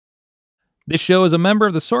This show is a member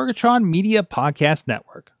of the Sorgatron Media Podcast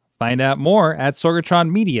Network. Find out more at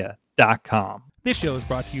sorgatronmedia.com. This show is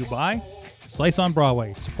brought to you by Slice on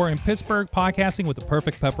Broadway, supporting Pittsburgh podcasting with the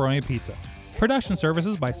perfect pepperoni pizza. Production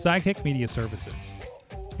services by Sidekick Media Services.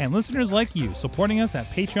 And listeners like you, supporting us at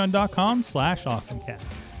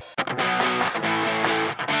patreon.com/awesomecast.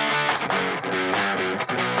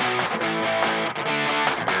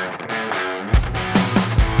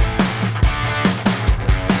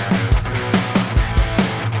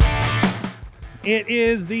 It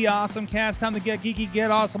is the Awesome Cast. Time to get geeky, get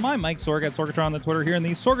awesome. I'm Mike Sorg at Sorgatron on the Twitter here in the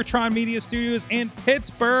Sorgatron Media Studios in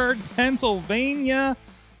Pittsburgh, Pennsylvania.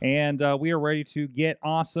 And we are ready to get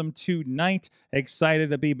awesome tonight. Excited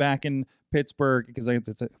to be back in Pittsburgh because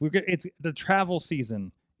it's the travel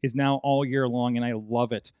season is now all year long, and I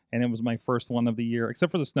love it. And it was my first one of the year,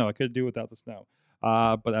 except for the snow. I could do without the snow.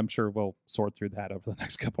 But I'm sure we'll sort through that over the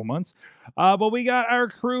next couple months. But we got our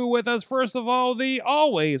crew with us. First of all, the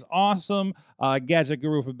always awesome gadget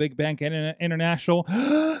guru for Big Bank International,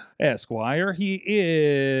 Esquire. He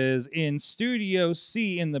is in Studio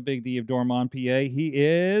C in the Big D of Dormont, PA. He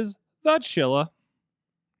is the Chilla.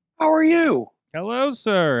 How are you? Hello,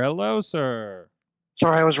 sir. Hello, sir.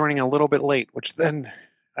 Sorry, I was running a little bit late, which then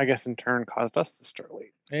I guess in turn caused us to start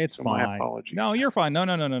late. It's so fine. My apologies. No, you're fine. No.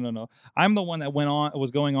 I'm the one that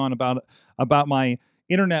was going on about my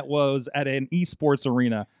internet woes at an esports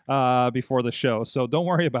arena before the show. So don't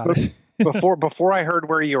worry about it. before I heard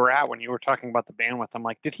where you were at when you were talking about the bandwidth, I'm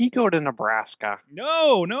like, did he go to Nebraska?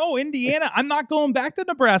 No, Indiana. I'm not going back to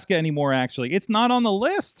Nebraska anymore. Actually, it's not on the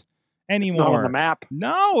list anymore. It's not on the map.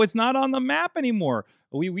 No, it's not on the map anymore.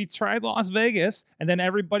 We tried Las Vegas, and then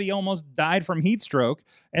everybody almost died from heat stroke.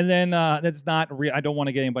 And then that's not real. I don't want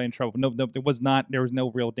to get anybody in trouble. No, it was not. There was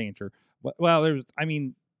no real danger. Well, it was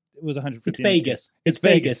 150. It's Vegas. It's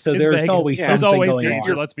Vegas. So there's Vegas. always something there's always going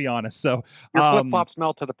danger. on. Let's be honest. So your flip flops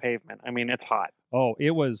melt to the pavement. I mean, it's hot. Oh,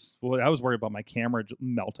 it was. Well, I was worried about my camera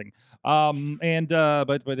melting.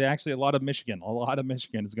 But actually, a lot of Michigan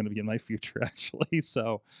is going to be in my future actually.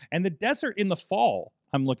 So, and the desert in the fall,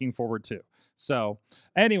 I'm looking forward to. So,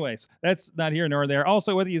 anyways, that's not here nor there.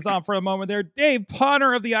 Also with you on for a moment there, Dave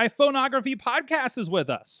Potter of the iPhoneography Podcast is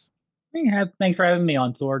with us. Thanks for having me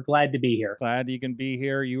on, Sorg. Glad to be here. Glad you can be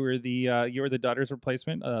here. You were the Dutters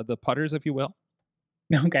replacement, the putters, if you will.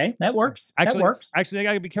 Okay, that works. Actually, I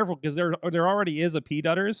gotta be careful because there already is a P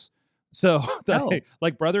Dutters. So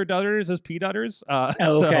like brother Dutters is P Dutters.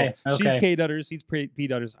 Okay. She's K Dutters. He's P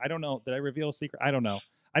Dutters. I don't know. Did I reveal a secret? I don't know.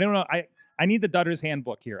 I need the Dutters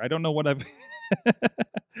handbook here. I don't know what I've.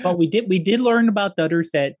 Well, we did learn about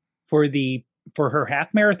Dutters that for her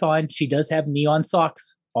half marathon, she does have neon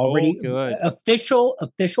socks already. Oh, good.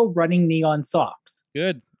 Official running neon socks.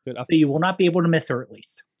 Good. So you will not be able to miss her at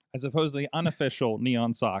least. As opposed to the unofficial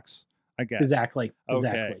neon socks, I guess. Exactly.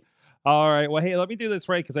 Okay. All right. Well, hey, let me do this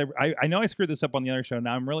right because I know I screwed this up on the other show.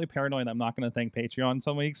 Now I'm really paranoid. I'm not going to thank Patreon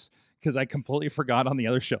some weeks because I completely forgot on the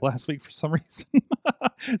other show last week for some reason.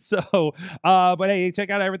 But hey, check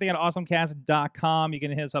out everything at awesomecast.com. You can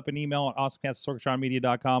hit us up an email at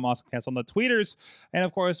awesomecast@sorgatronmedia.com, awesomecast on the tweeters, and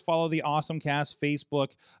of course follow the Awesomecast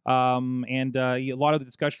Facebook and a lot of the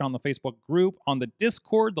discussion on the Facebook group, on the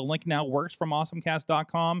Discord. The link now works from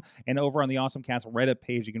awesomecast.com, and over on the Awesomecast Reddit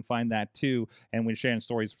page you can find that too. And we're sharing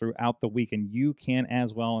stories throughout the week, and you can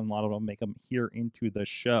as well, and a lot of them make them here into the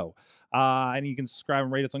show. And you can subscribe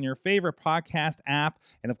and rate us on your favorite podcast app,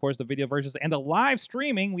 and of course the video versions and the live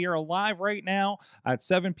streaming. We are live right now at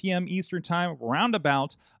 7 p.m. Eastern time,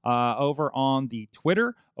 roundabout, over on the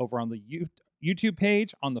Twitter, over on the YouTube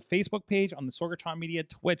page, on the Facebook page, on the Sorgatron Media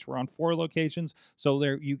Twitch. We're on 4 locations, so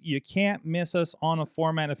there you can't miss us on a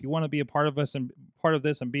format. If you want to be a part of us and part of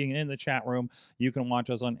this and being in the chat room, you can watch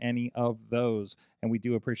us on any of those. And we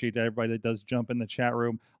do appreciate everybody that does jump in the chat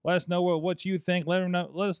room. Let us know what you think. Let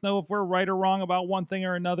us know if we're right or wrong about one thing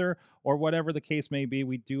or another, or whatever the case may be.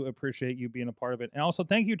 We do appreciate you being a part of it. And also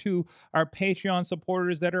thank you to our Patreon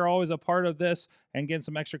supporters that are always a part of this and getting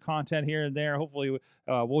some extra content here and there. Hopefully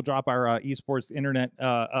we'll drop our esports internet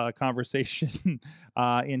conversation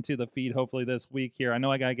into the feed hopefully this week here. I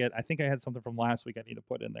know I think I had something from last week I need to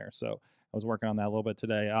put in there. So I was working on that a little bit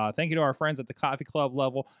today. Thank you to our friends at the Coffee Club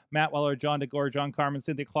level, Matt Weller, John DeGore, John Carmen,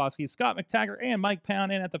 Cynthia Klosky, Scott McTaggart, and Mike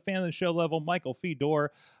Pound. And at the Fan of the Show level, Michael Fedor,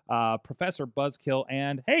 Professor Buzzkill,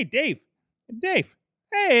 and hey, Dave.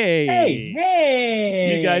 Hey.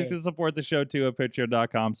 You guys can support the show too at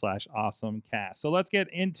patreon.com/awesomecast. So let's get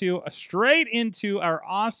straight into our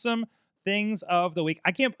awesome things of the week.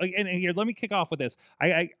 I can't, and here, let me kick off with this.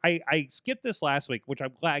 I skipped this last week, which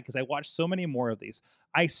I'm glad because I watched so many more of these.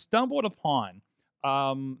 I stumbled upon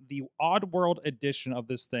the Oddworld edition of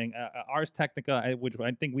this thing, Ars Technica, which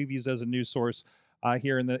I think we've used as a news source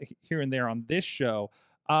here and there on this show.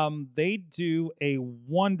 They do a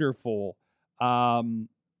wonderful um,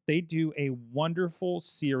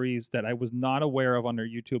 series that I was not aware of on their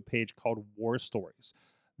YouTube page called War Stories.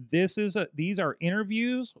 These are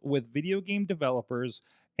interviews with video game developers,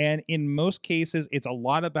 and in most cases it's a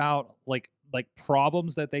lot about like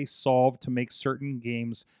problems that they solve to make certain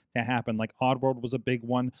games to happen. Like Oddworld was a big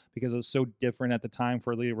one because it was so different at the time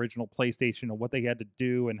for the original PlayStation and what they had to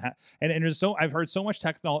do, and there's I've heard so much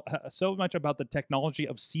about the technology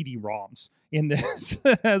of CD-ROMs in this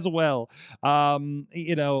as well.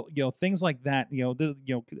 Things like that.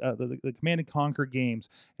 The Command and Conquer games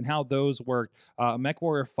and how those worked.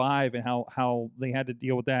 MechWarrior 5 and how they had to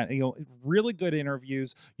deal with that. Really good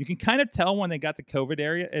interviews. You can kind of tell when they got the COVID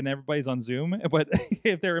area and everybody's on Zoom, but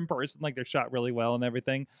if they're in person, like they're shot really well and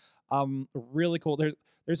everything. Really cool.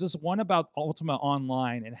 There's this one about Ultima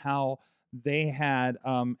Online and how they had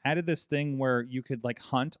added this thing where you could like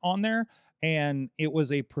hunt on there, and it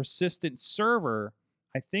was a persistent server,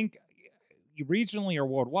 I think regionally or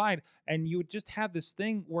worldwide, and you would just have this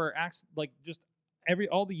thing where acts like just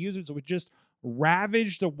all the users would just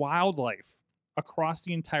ravage the wildlife across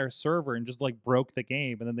the entire server and just like broke the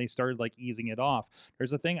game, and then they started like easing it off.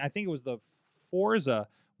 There's a thing, I think it was the Forza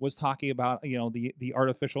was talking about, the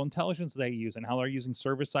artificial intelligence they use and how they're using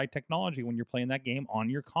server side technology when you're playing that game on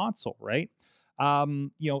your console, right?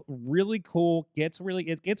 Really cool.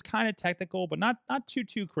 It gets kind of technical, but not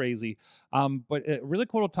too crazy. But really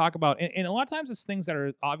cool to talk about, and a lot of times it's things that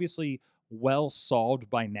are obviously well solved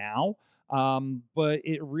by now. But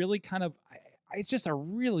it really kind of, it's just a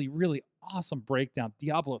really, really awesome breakdown.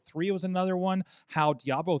 Diablo 3 was another one. How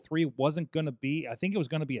Diablo 3 wasn't going to be, I think it was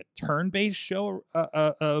going to be a turn-based show,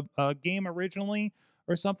 game originally,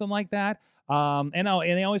 or something like that. And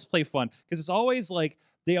they always play fun because it's always like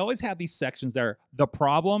they always have these sections that are the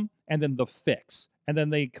problem and then the fix, and then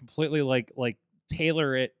they completely like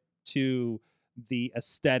tailor it to the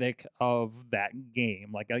aesthetic of that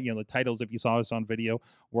game. Like the titles, if you saw us on video,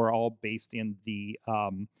 were all based in the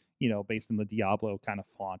based in the Diablo kind of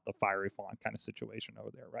font, the fiery font kind of situation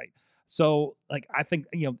over there, right? So like I think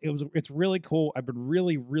it's really cool. I've been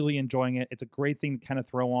really, really enjoying it. It's a great thing to kind of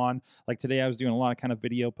throw on. Like today I was doing a lot of kind of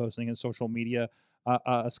video posting and social media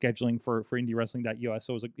scheduling for indiewrestling.us.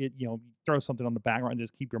 So throw something on the background and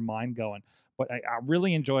just keep your mind going. But I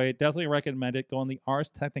really enjoy it. Definitely recommend it. Go on the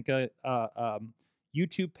Ars Technica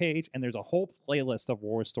YouTube page, and there's a whole playlist of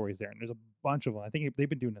war stories there, and there's a bunch of them. I think they've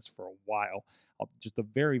been doing this for a while. Just a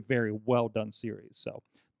very, very well done series. So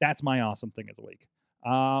that's my awesome thing of the week.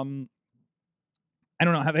 I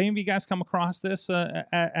don't know. Have any of you guys come across this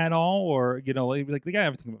at all, or like they got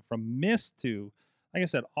everything from Myst to, like I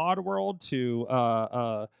said, Oddworld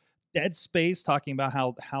to Dead Space, talking about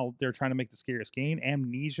how they're trying to make the scariest game.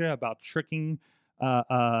 Amnesia, about tricking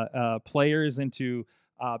players into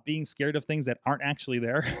being scared of things that aren't actually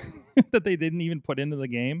there, that they didn't even put into the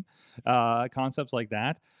game. Concepts like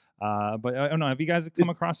that. But I don't know. Have you guys come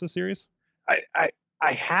across this series?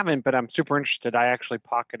 I haven't, but I'm super interested. I actually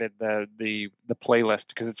pocketed the playlist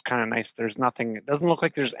because it's kind of nice. There's nothing. It doesn't look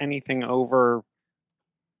like there's anything over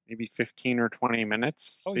maybe 15 or 20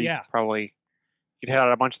 minutes. Oh, so yeah. You could hit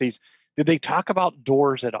out a bunch of these. Did they talk about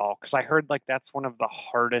doors at all? Because I heard like that's one of the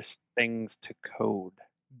hardest things to code.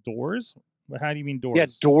 Doors? How do you mean doors? Yeah,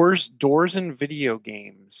 doors in video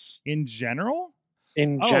games. In general?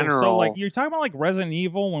 In general. So like you're talking about like Resident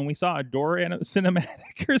Evil when we saw a door in a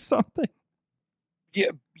cinematic or something?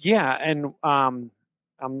 Yeah, and I'm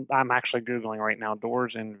actually Googling right now.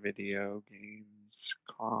 Doors in video games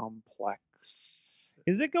complex.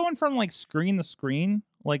 Is it going from like screen to screen?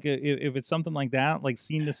 Like if it's something like that, like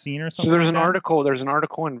scene to scene or something? So there's like an that? article. There's an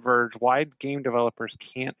article in Verge. Why game developers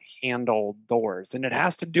can't handle doors, and it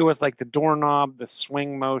has to do with like the doorknob, the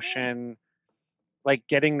swing motion, like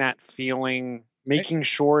getting that feeling, making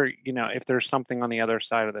sure if there's something on the other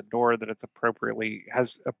side of the door that it's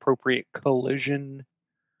has appropriate collision.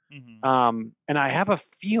 Mm-hmm. And I have a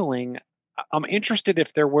feeling I'm interested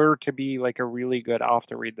if there were to be like a really good. I'll have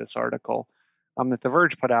to read this article that The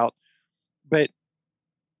Verge put out, but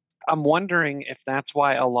I'm wondering if that's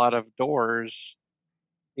why a lot of doors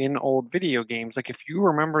in old video games, like if you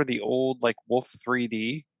remember the old like Wolf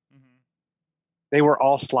 3D, they were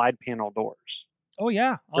all slide panel doors. Oh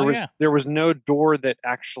yeah. There was no door that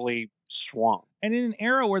actually swung. And in an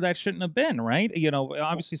era where that shouldn't have been, right?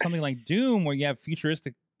 Obviously something like Doom where you have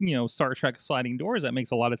futuristic, Star Trek sliding doors, that makes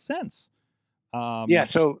a lot of sense.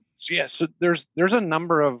 So there's a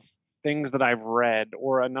number of things that I've read,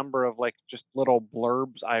 or a number of like just little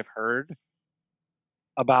blurbs I've heard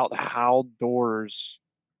about how doors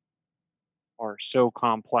are so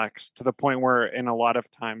complex to the point where in a lot of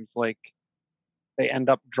times like they end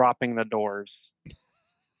up dropping the doors.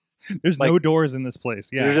 There's Like no doors in this place.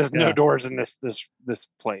 Yeah, there's just no yeah. doors in this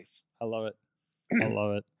place. I love it. I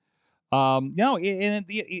love it. No,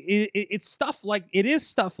 it's stuff like it is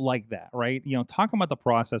stuff like that, right? Talking about the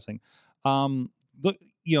processing. Look,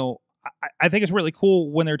 I think it's really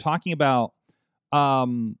cool when they're talking about,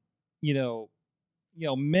 um, you know,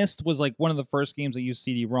 Myst was like one of the first games that used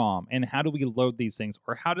CD-ROM, and how do we load these things,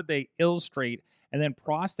 or how did they illustrate and then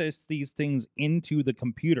process these things into the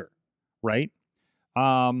computer, right?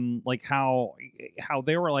 Like how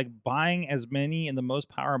they were like buying as many in the most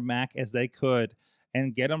power Mac as they could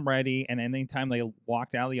and get them ready, and anytime they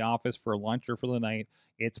walked out of the office for lunch or for the night,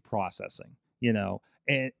 it's processing,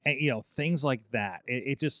 and things like that.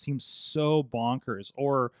 It just seems so bonkers.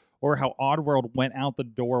 Or how Oddworld went out the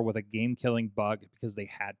door with a game killing bug because they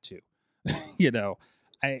had to. you know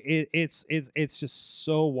it's just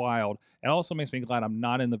so wild. It also makes me glad I'm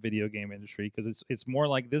not in the video game industry, because it's more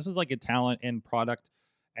like this is like a talent and product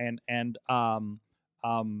and um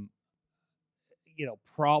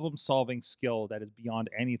problem solving skill that is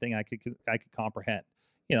beyond anything I could comprehend.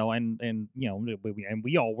 And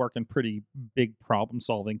we all work in pretty big problem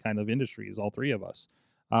solving kind of industries, all three of us.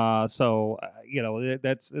 That's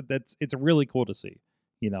it's really cool to see.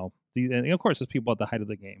 And of course, there's people at the height of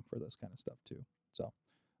the game for this kind of stuff too. So,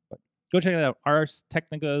 but go check it out. Ars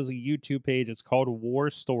Technica's YouTube page. It's called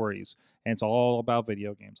War Stories, and it's all about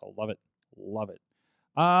video games. I love it. Love it.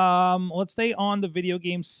 Let's stay on the video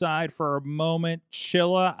game side for a moment.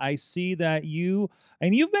 Chilla, I see that you've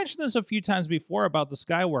mentioned this a few times before about the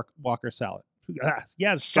Skywalker salad.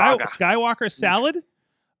 Yes, Saga. Skywalker salad?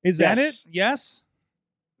 Is that it? Yes.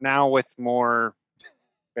 Now with more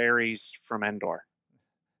berries from Endor.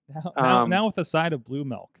 Now with a side of blue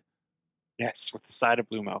milk. Yes, with the side of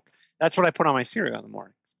blue milk. That's what I put on my cereal in the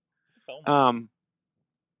mornings.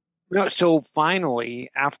 So finally,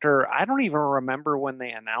 after I don't even remember when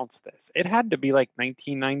they announced this. It had to be like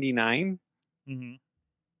 1999.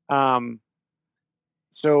 Mm-hmm.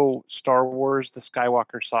 So Star Wars: The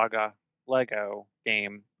Skywalker Saga Lego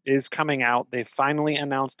game is coming out. They finally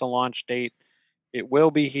announced a launch date. It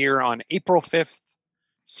will be here on April 5th.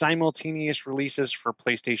 Simultaneous releases for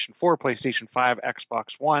PlayStation 4, PlayStation 5,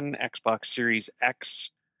 Xbox One, Xbox Series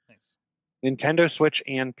X, Nice. Nintendo Switch,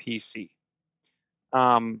 and PC.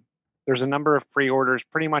 There's a number of pre-orders.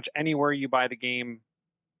 Pretty much anywhere you buy the game,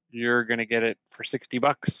 you're going to get it for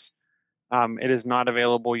 $60. It is not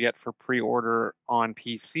available yet for pre-order on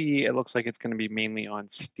PC. It looks like it's going to be mainly on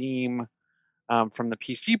Steam from the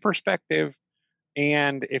PC perspective.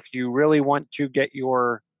 And if you really want to get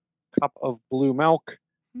your cup of blue milk,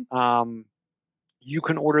 you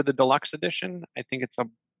can order the deluxe edition. I think it's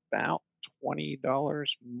about $20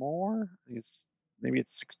 more. Maybe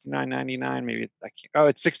it's $69.99. Maybe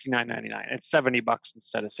it's $69.99. It's $70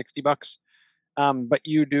 instead of $60. But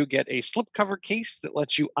you do get a slipcover case that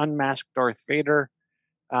lets you unmask Darth Vader,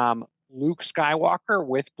 Luke Skywalker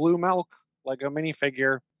with blue milk Lego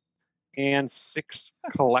minifigure, and 6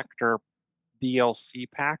 collector DLC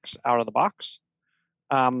packs out of the box.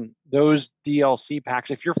 Those DLC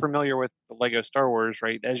packs, if you're familiar with the Lego Star Wars,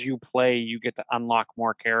 right, as you play, you get to unlock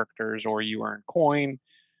more characters, or you earn coin,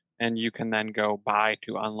 and you can then go buy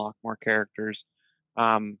to unlock more characters.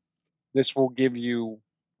 This will give you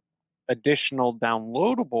additional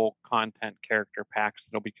downloadable content character packs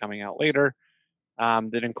that'll be coming out later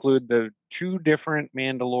that include the 2 different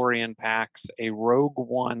Mandalorian packs, a Rogue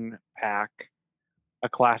One pack, a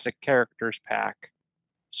classic characters pack,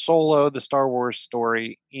 Solo, the Star Wars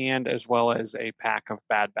story, and as well as a pack of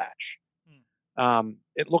Bad Batch.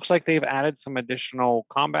 It looks like they've added some additional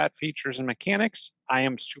combat features and mechanics. I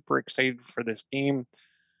am super excited for this game.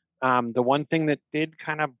 The one thing that did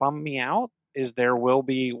kind of bum me out is there will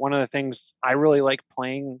be one of the things I really like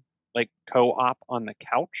playing, like co-op on the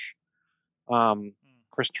couch.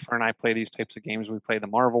 Christopher and I play these types of games. We play the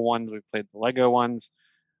Marvel ones, we played the Lego ones.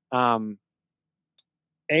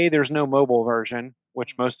 There's no mobile version,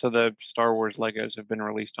 which most of the Star Wars Legos have been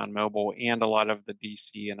released on mobile, and a lot of the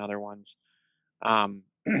DC and other ones.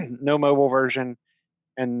 No mobile version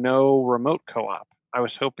and no remote co-op. I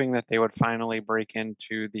was hoping that they would finally break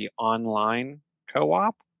into the online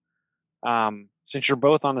co-op. Since you're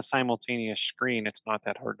both on the simultaneous screen, it's not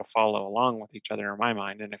that hard to follow along with each other in my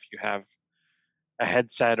mind. And if you have a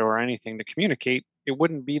headset or anything to communicate, it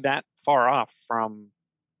wouldn't be that far off from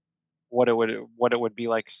what it would be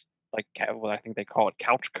like I think they call it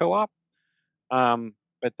couch co-op.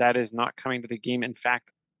 But that is not coming to the game. In fact,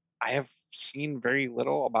 I have seen very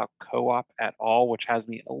little about co-op at all, which has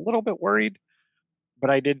me a little bit worried. But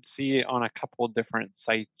I did see it on a couple of different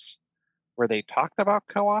sites where they talked about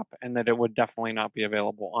co-op and that it would definitely not be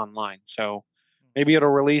available online. So maybe it'll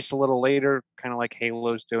release a little later, kind of like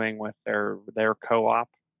Halo's doing with their co-op.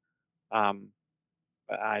 But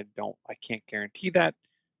I can't guarantee that.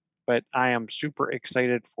 But I am super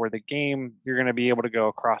excited for the game. You're going to be able to go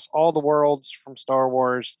across all the worlds from Star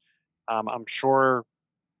Wars. I'm sure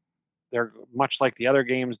they're much like the other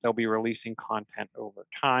games. They'll be releasing content over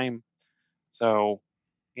time. So,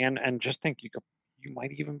 and just think you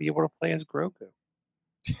might even be able to play as Grogu.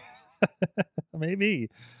 maybe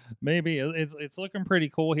it's looking pretty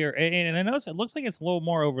cool here, and I notice it looks like it's a little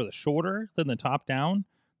more over the shoulder than the top down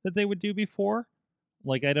that they would do before.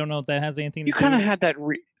 Like, I don't know if that has anything to You do kind of with had that.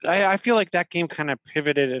 I feel like that game kind of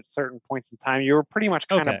pivoted at certain points in time. You were pretty much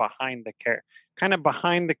kind of Okay. behind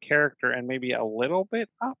the character, and maybe a little bit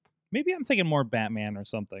up. Maybe I'm thinking more Batman or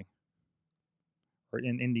something, or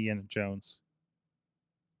in Indiana Jones.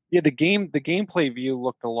 Yeah, the gameplay view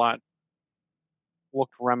looked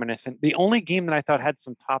reminiscent. The only game that I thought had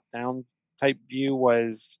some top down type view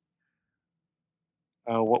was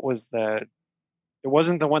what was it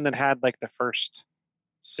wasn't the one that had like the first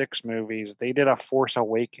 6 movies. They did a Force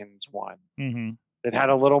Awakens one. Mm-hmm. It had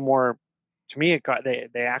a little more. To me, they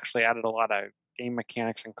actually added a lot of game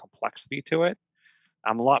mechanics and complexity to it.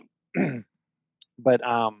 A lot, but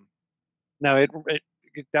no, it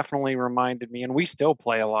definitely reminded me, and we still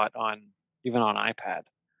play a lot even on iPad.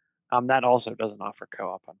 That also doesn't offer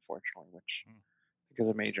co-op, unfortunately, which I think is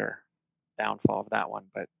a major downfall of that one.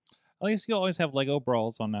 But at least you always have Lego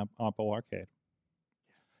Brawls on Apple Arcade.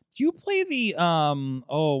 Do you play the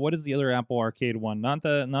what is the other Apple Arcade one? Not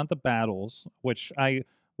the Battles, which I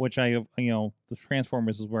the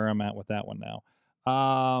Transformers is where I'm at with that one now.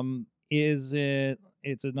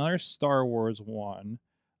 It's another Star Wars one.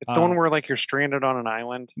 It's the one where like you're stranded on an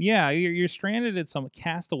island. Yeah, you're stranded at some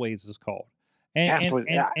Castaways is called. Castaways.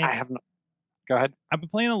 I have no. Go ahead. I've been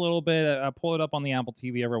playing a little bit. I pull it up on the Apple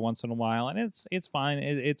TV every once in a while, and it's fine.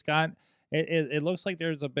 It looks like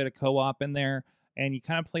there's a bit of co-op in there, and you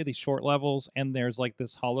kind of play these short levels, and there's like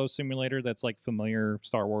this holo simulator that's like familiar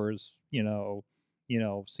Star Wars,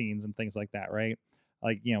 scenes and things like that, right?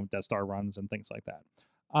 Like, Death Star runs and things like that.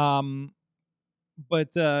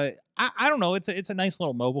 But I don't know. It's a nice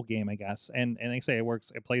little mobile game, I guess, and they say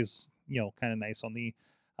it plays kind of nice on the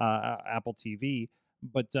Apple TV,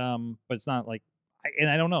 but it's not like, and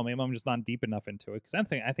I don't know, maybe I'm just not deep enough into it, because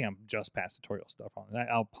I think I'm just past tutorial stuff on it.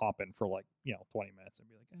 I'll pop in for like 20 minutes and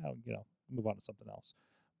be like, move on to something else.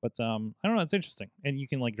 But I don't know, it's interesting, and you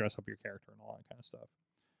can like dress up your character and all that kind of stuff.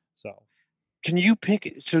 So can you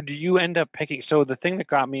pick? So do you end up picking? So the thing that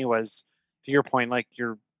got me was, to your point, like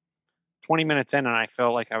you're 20 minutes in, and I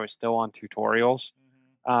felt like I was still on tutorials.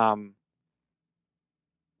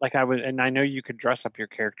 Like I was, and I know you could dress up your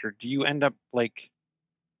character. Do you end up like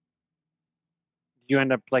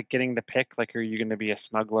getting to pick? Like, are you going to be a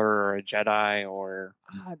smuggler or a Jedi or?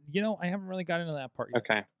 I haven't really got into that part yet.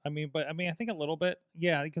 Okay. I think a little bit,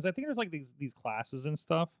 yeah, because I think there's like these classes and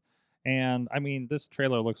stuff. And I mean, this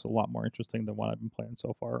trailer looks a lot more interesting than what I've been playing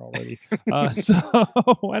so far already. So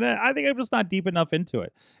and I think I'm just not deep enough into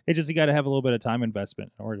it. It's just, you got to have a little bit of time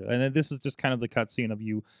investment in order. And this is just kind of the cutscene of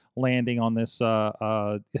you landing on this. This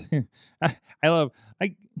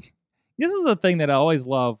is the thing that I always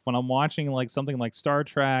love when I'm watching like something like Star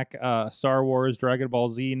Trek, Star Wars, Dragon Ball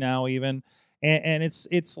Z now even, and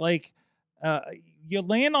it's like. You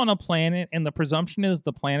land on a planet, and the presumption is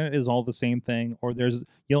the planet is all the same thing, or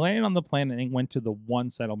you landed on the planet and went to the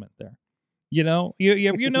one settlement there. Have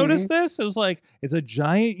you noticed this? It was like, it's a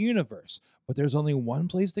giant universe, but there's only one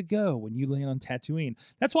place to go when you land on Tatooine.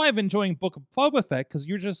 That's why I've been enjoying Book of Boba Fett, because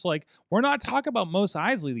you're just like, we're not talking about Mos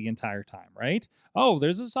Eisley the entire time, right? Oh,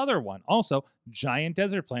 there's this other one. Also, giant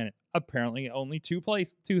desert planet. Apparently only two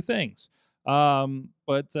things.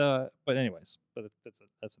 But anyways,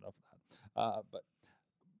 that's enough of that. But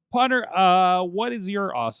Potter, what is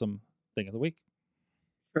your awesome thing of the week?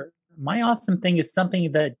 Sure. My awesome thing is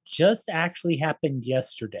something that just actually happened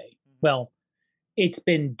yesterday. Well, it's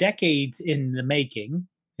been decades in the making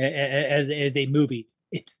as a movie.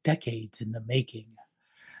 It's decades in the making.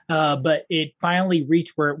 But it finally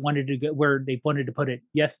reached where they wanted to put it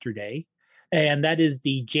yesterday. And that is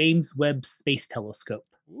the James Webb Space Telescope.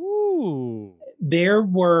 Ooh. There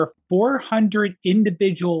were 400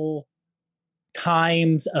 individual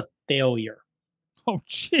times of failure. Oh,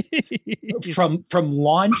 geez. From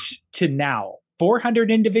launch to now, 400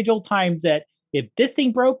 individual times that if this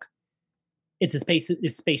thing broke, it's space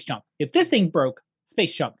junk. If this thing broke,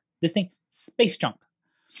 space junk. This thing, space junk.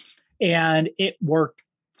 and it worked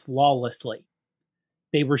flawlessly.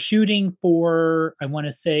 They were shooting for, I want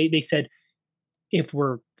to say, they said if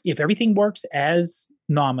everything works as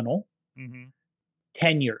nominal,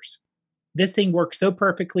 10 years. This thing works so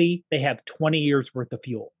perfectly, they have 20 years worth of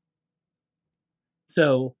fuel.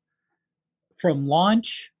 So from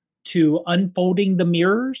launch to unfolding the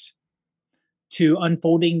mirrors, to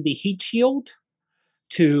unfolding the heat shield,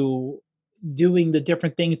 to doing the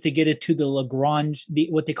different things to get it to the Lagrange,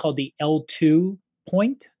 what they call the L2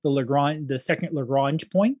 point, the second Lagrange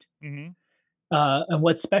point. And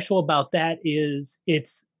what's special about that is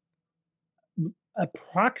it's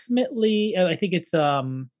approximately, I think it's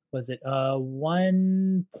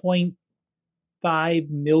 1.5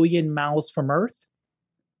 million miles from Earth.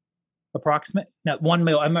 Approximate, not 1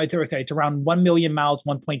 million. I'm sorry, it's around 1 million miles,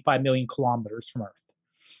 1.5 million kilometers from Earth.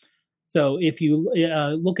 So if you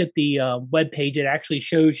look at the web page, it actually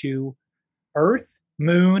shows you Earth,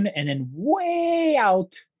 Moon, and then way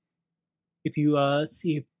out. If you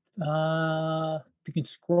see, if you can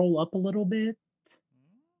scroll up a little bit.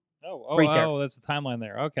 Oh, that's the timeline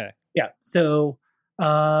there. Okay. Yeah. So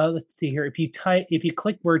let's see here. If you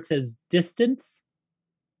click where it says distance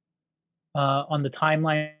on the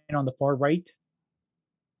timeline on the far right.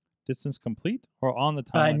 Distance complete or on the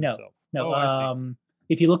timeline itself? No.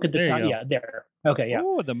 If you look at the time, there. Okay, yeah.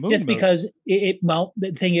 Oh, the moon just moves. Because the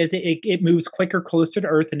thing is, it moves quicker closer to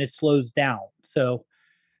Earth and it slows down. So,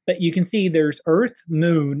 but you can see there's Earth,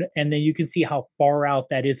 Moon, and then you can see how far out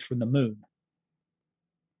that is from the Moon.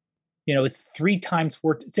 It's 3 times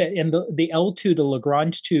and the L2, the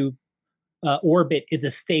Lagrange 2 orbit is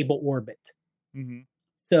a stable orbit.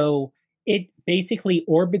 So it basically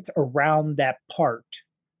orbits around that part.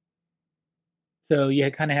 So you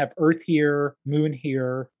kind of have Earth here, Moon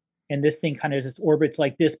here, and this thing kind of just orbits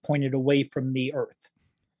like this, pointed away from the Earth.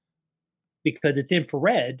 Because it's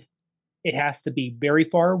infrared, it has to be very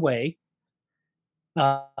far away.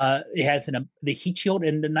 It has the heat shield,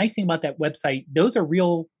 and the nice thing about that website, those are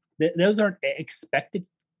real. Those aren't expected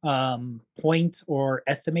points or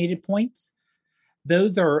estimated points.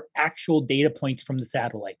 Those are actual data points from the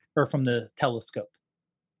satellite or from the telescope.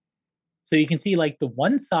 So you can see like the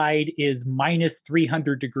one side is minus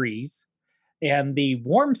 300 degrees and the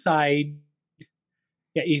warm side,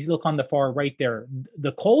 you look on the far right there,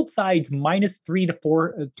 the cold side's minus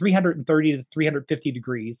 330 to 350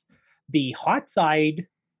 degrees. The hot side,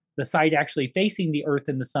 the side actually facing the Earth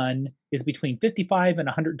and the sun, is between 55 and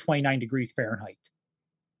 129 degrees Fahrenheit.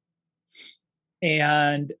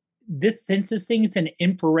 And since this thing is an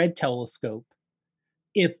infrared telescope,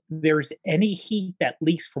 if there's any heat that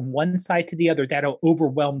leaks from one side to the other, that'll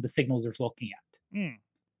overwhelm the signals they're looking at.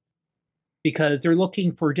 Because they're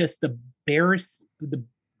looking for just the barest, the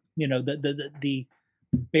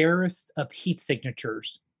barest of heat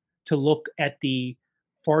signatures to look at the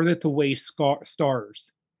farthest away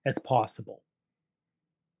stars as possible.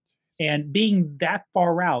 And being that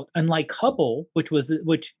far out, unlike Hubble, which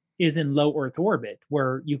is in low Earth orbit,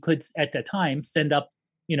 where you could at the time send up,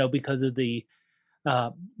 because of the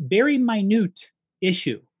very minute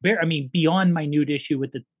issue, beyond minute issue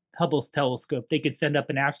with the Hubble's telescope, they could send up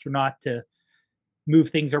an astronaut to move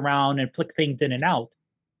things around and flick things in and out.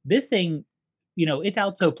 This thing, it's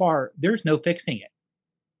out so far, there's no fixing it.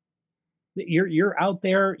 You're out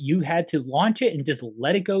there, you had to launch it and just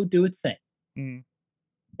let it go do its thing.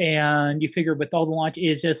 And you figure with all the launch,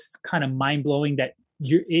 it's just kind of mind-blowing that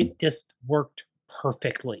it just worked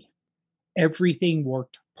perfectly. Everything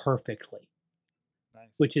worked perfectly. Nice.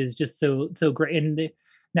 Which is just so great. And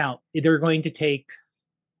now they're going to take,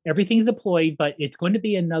 everything's deployed, but it's going to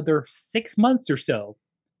be another 6 months or so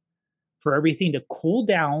for everything to cool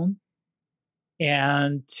down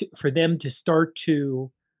and for them to start to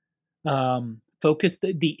focus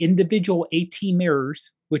the individual AT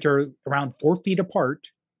mirrors, which are around 4 feet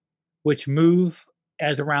apart, which move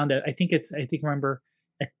as around I think remember,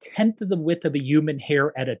 a tenth of the width of a human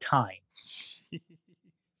hair at a time.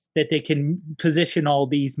 That they can position all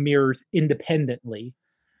these mirrors independently.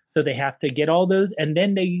 So they have to get all those, and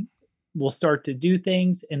then they will start to do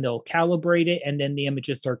things and they'll calibrate it, and then the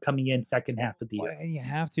images start coming in second half of the year. Well, you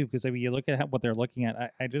have to, because you look at what they're looking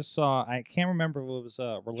at. I just saw, I can't remember if it was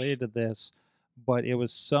related to this, but it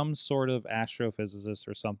was some sort of astrophysicist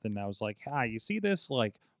or something. I was like, you see this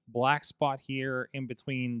like black spot here in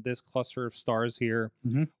between this cluster of stars here.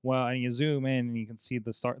 Well, and you zoom in and you can see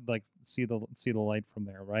the star, like see the light from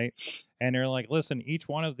there, right? And they're like, listen, each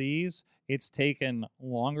one of these, it's taken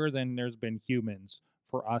longer than there's been humans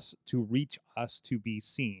for us to reach us to be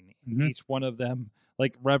seen. Each one of them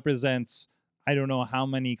like represents, I don't know how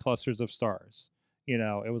many clusters of stars.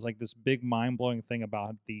 It was like this big mind-blowing thing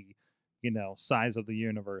about the size of the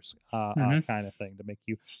universe, Mhm. kind of thing, to make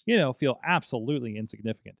you, feel absolutely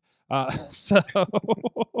insignificant. So,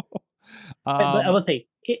 But I um, will say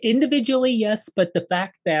individually, yes, but the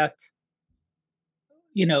fact that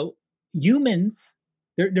you know humans,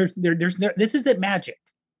 there's no, this isn't magic.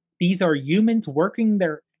 These are humans working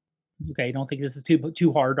their okay. I don't think this is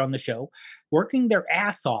too hard on the show, working their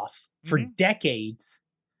ass off for mhm, decades.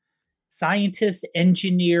 Scientists,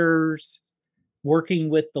 engineers, working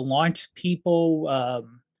with the launch people.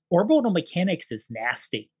 Orbital mechanics is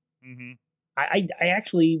nasty. mhm, I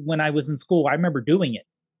actually, when I was in school, I remember doing it.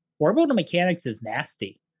 Orbital mechanics is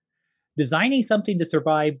nasty. Designing something to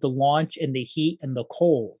survive the launch and the heat and the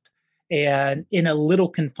cold, and in a little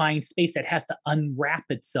confined space that has to unwrap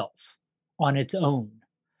itself on its own.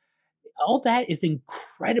 All that is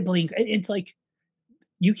incredibly. It's like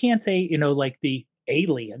you can't say, like the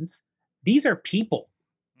aliens. These are people.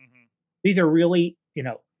 mhm. These are really,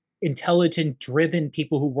 intelligent, driven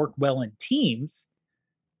people who work well in teams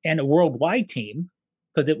and a worldwide team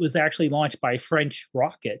because it was actually launched by French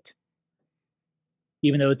rocket,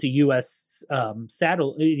 even though it's a U.S.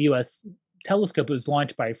 U.S. telescope. It was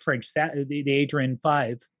launched by the Adrian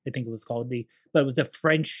 5, I think it was called but it was a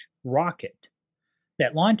French rocket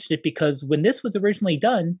that launched it because when this was originally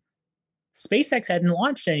done, SpaceX hadn't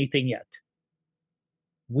launched anything yet.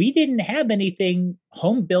 We didn't have anything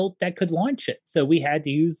home built that could launch it, so we had to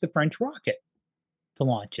use the French rocket to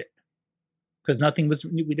launch it because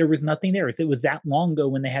there was nothing there. It was that long ago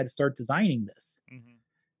when they had to start designing this. Mhm.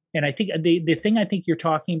 And I think the thing I think you're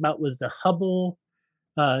talking about was the Hubble,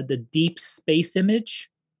 the deep space image,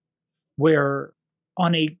 where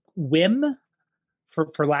on a whim,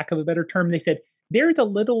 for lack of a better term, they said there's a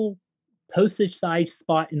little postage size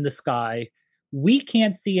spot in the sky. We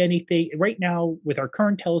can't see anything right now with our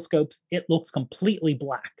current telescopes. It looks completely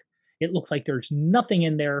black. It looks like there's nothing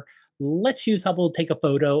in there. Let's use Hubble to take a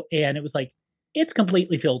photo. And it was like, it's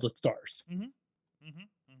completely filled with stars. Mhm. Mhm.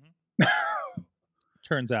 Mhm.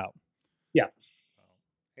 Turns out. Yeah.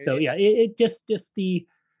 So It, yeah, it just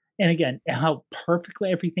and again, how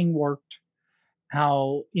perfectly everything worked.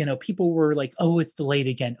 How, people were like, oh, it's delayed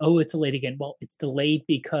again. Oh, it's delayed again. Well, it's delayed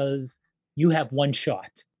because you have one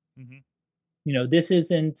shot. mhm. This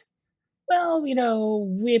isn't, well,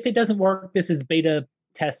 if it doesn't work, this is beta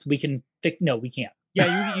test. We can fix. No, we can't.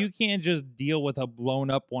 Yeah, you can't just deal with a blown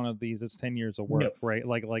up one of these. It's 10 years of No, work, right?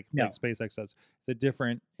 Like no. SpaceX does. It's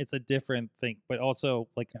a different thing. But also,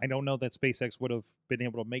 like, Yeah. I don't know that SpaceX would have been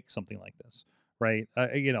able to make something like this, right?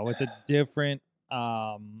 It's a different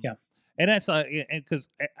Yeah. and that's because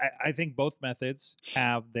I think both methods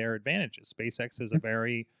have their advantages. SpaceX is a Mhm.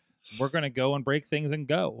 very we're going to go and break things and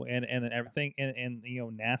go, and everything, and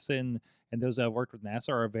NASA and those that have worked with NASA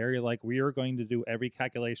are very like, we are going to do every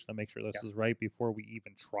calculation to make sure this Yeah. is right before we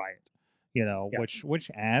even try it. Yeah.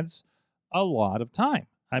 Which adds a lot of time.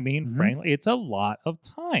 I mean, Mhm. frankly, it's a lot of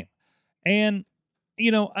time, and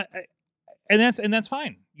and that's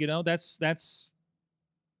fine. That's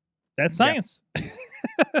Yeah. science.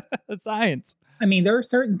 That's science. I mean, there are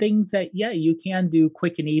certain things that, yeah, you can do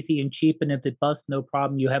quick and easy and cheap. And if it busts, no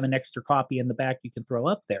problem. You have an extra copy in the back you can throw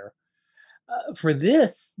up there. For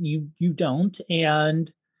this, you don't.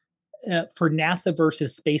 And for NASA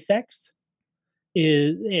versus SpaceX,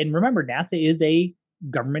 and remember, NASA is a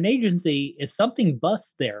government agency. If something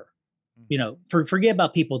busts there, forget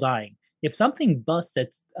about people dying. If something busts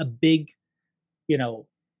that's a big, you know,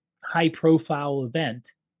 high profile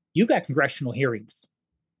event, you got congressional hearings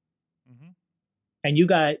Mm-hmm. and you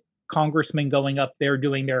got congressmen going up there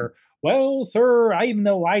doing their, well, sir, I even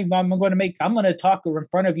though I'm going to talk in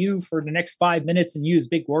front of you for the next 5 minutes and use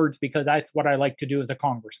big words because that's what I like to do as a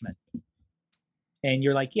congressman. And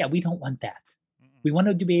you're like, yeah, we don't want that. Mm-mm. We want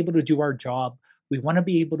to be able to do our job. We want to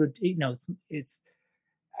be able to, it's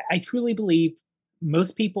I truly believe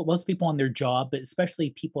most people on their job, but especially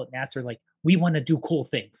people at NASA, are like, we want to do cool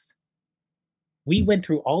things. We went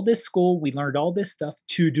through all this school, we learned all this stuff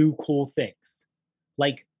to do cool things,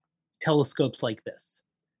 like telescopes like this.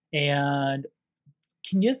 And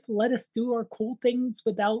can you just let us do our cool things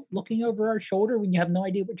without looking over our shoulder when you have no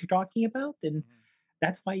idea what you're talking about? And Mm-hmm.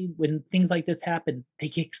 that's why when things like this happen, they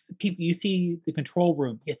get people. You see the control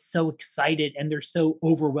room gets so excited, and there's so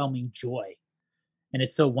overwhelming joy, and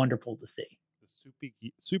it's so wonderful to see.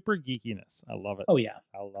 The super geekiness. I love it. Oh yeah,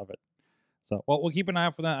 I love it. So, well, we'll keep an eye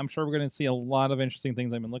out for that. I'm sure we're going to see a lot of interesting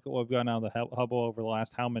things. I mean, look at what we've got now, the Hubble over the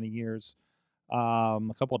last how many years? A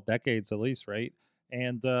couple of decades at least, right?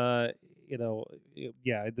 And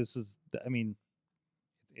yeah, this is. I mean,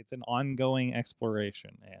 it's an ongoing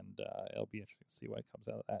exploration, and it'll be interesting to see what comes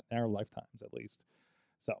out of that in our lifetimes, at least.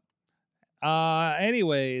 So,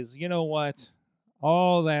 Anyways, you know what?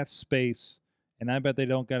 All that space, and I bet they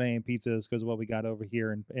don't got any pizzas because of what we got over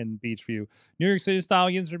here in Beachview. New York City style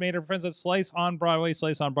units are made of friends at Slice on Broadway,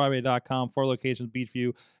 sliceonbroadway.com. 4 locations: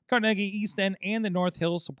 Beachview, Carnegie, East End, and the North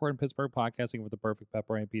Hills. Supporting Pittsburgh podcasting with the perfect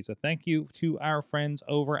pepperoni pizza. Thank you to our friends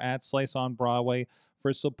over at Slice on Broadway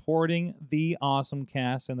for supporting the awesome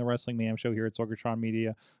cast and the Wrestling Mayhem Show here at Sorgatron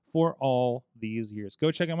Media for all these years.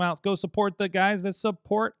 Go check them out. Go support the guys that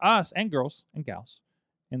support us, and girls and gals,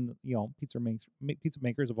 and pizza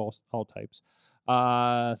makers of all types.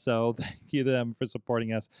 So thank you to them for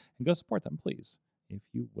supporting us, and go support them, please, if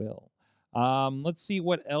you will. Let's see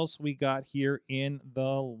what else we got here in the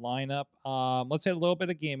lineup. Let's hit a little bit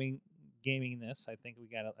of gamingness. I think we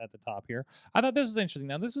got it at the top here. I thought this was interesting.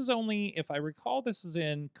 Now, this is only, if I recall, this is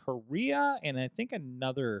in Korea and I think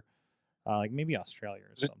another, like maybe Australia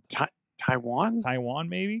or something. Taiwan,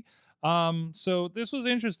 maybe. So this was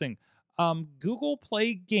interesting. Google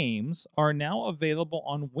Play games are now available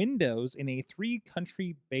on Windows in a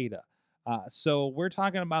 3-country beta. So we're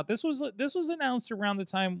talking about this was announced around the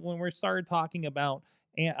time when we started talking about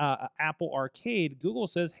Apple Arcade. Google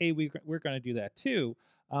says, "Hey, we're going to do that too."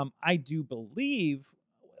 I do believe.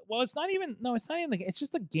 Well, it's not even. No, it's not even. It's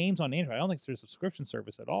just the games on Android. I don't think there's a subscription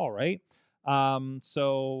service at all, right?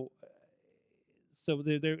 So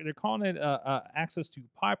they're calling it access to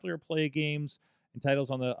popular play games and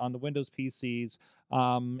titles on the Windows PCs.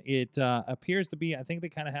 It appears to be. I think they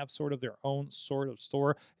kind of have sort of their own sort of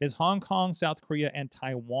store. Is Hong Kong, South Korea, and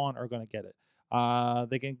Taiwan are going to get it.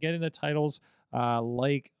 They can get into titles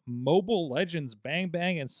like Mobile Legends, Bang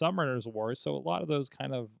Bang, and Summoners War. So a lot of those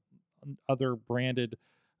kind of other branded,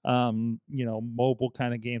 mobile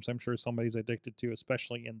kind of games. I'm sure somebody's addicted to,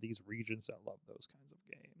 especially in these regions that love those kinds of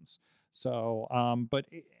games. So,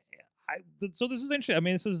 so this is interesting. I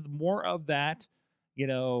mean, this is more of that,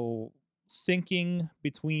 syncing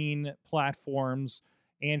between platforms,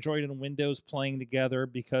 Android and Windows playing together,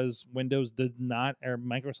 because Windows does not, or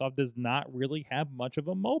Microsoft does not really have much of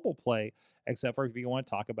a mobile play, except for if you want to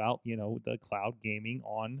talk about, the cloud gaming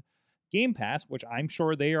on Game Pass, which I'm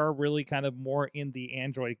sure they are really kind of more in the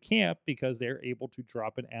Android camp because they're able to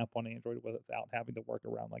drop an app on Android without having to work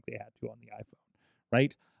around like they had to on the iPhone,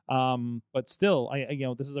 right? But still,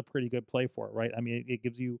 this is a pretty good play for it, right? I mean, it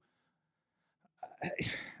gives you.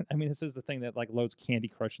 I mean, this is the thing that like loads Candy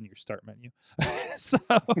Crush in your start menu. So,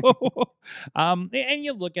 and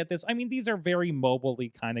you look at this. I mean, these are very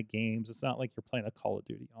mobile-y kind of games. It's not like you're playing a Call of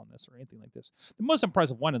Duty on this or anything like this. The most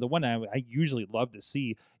impressive one, and the one I usually love to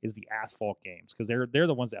see, is the Asphalt games, because they're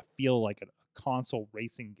the ones that feel like a console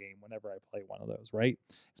racing game whenever I play one of those, right?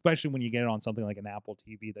 Especially when you get it on something like an Apple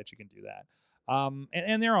TV that you can do that.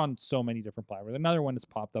 And they're on so many different platforms. Another one that's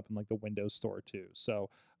popped up in like the Windows Store too.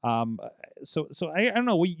 So, so I don't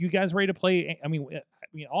know. You guys ready to play? I mean,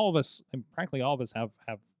 all of us, and practically all of us, have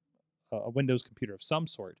a Windows computer of some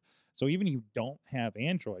sort. So even if you don't have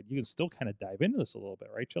Android, you can still kind of dive into this a little bit,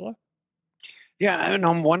 right, Chilla? Yeah, and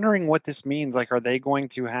I'm wondering what this means. Like, are they going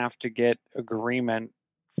to have to get agreement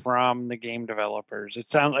from the game developers?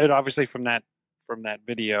 It obviously from that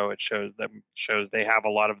video, it shows they have a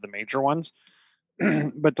lot of the major ones.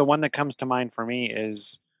 But the one that comes to mind for me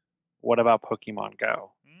is, what about Pokemon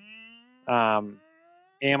Go? Am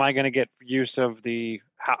I going to get use of the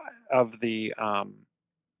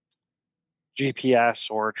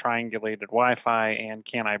GPS or triangulated Wi-Fi, and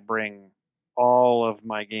can I bring all of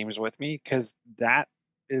my games with me? Because that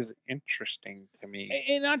is interesting to me.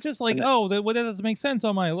 And not just like, that doesn't make sense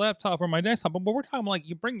on my laptop or my desktop, but we're talking like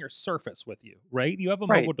you bring your Surface with you, right? You have a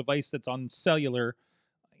mobile device that's on cellular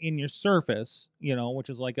in your Surface, which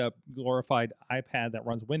is like a glorified iPad that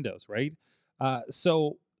runs Windows, right?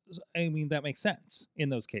 So I mean, that makes sense in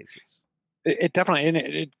those cases. It definitely, and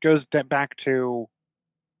it goes back to,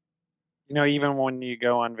 even when you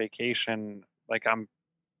go on vacation, like I'm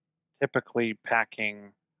typically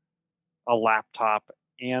packing a laptop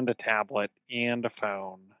and a tablet and a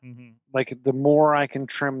phone. Mm-hmm. Like, the more I can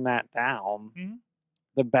trim that down, mm-hmm.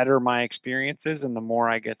 the better my experience is, and the more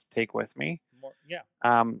I get to take with me. Yeah.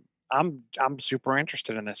 I'm super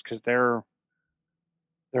interested in this, because there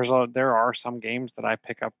are some games that I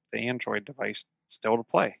pick up the Android device still to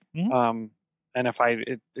play. Mm-hmm. And if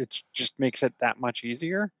it just makes it that much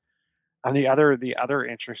easier. And the other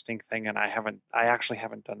interesting thing, and I actually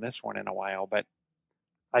haven't done this one in a while, but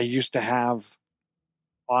I used to have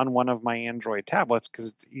on one of my Android tablets, because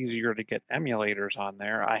it's easier to get emulators on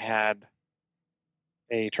there, I had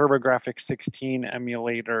a TurboGrafx 16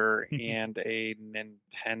 emulator and a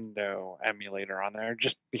Nintendo emulator on there,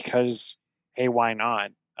 just because, hey, why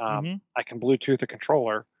not? I can Bluetooth a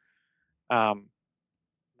controller.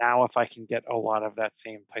 now if I can get a lot of that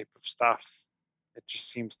same type of stuff, it just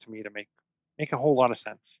seems to me to make a whole lot of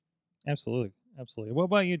sense. Absolutely, absolutely. What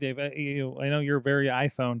about you, Dave? I know you're very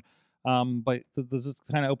iPhone, but does this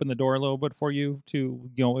kind of open the door a little bit for you to,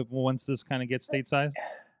 once this kind of gets stateside?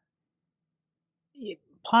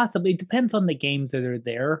 Possibly. It depends on the games that are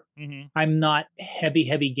there. Mm-hmm. I'm not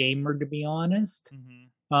heavy gamer, to be honest.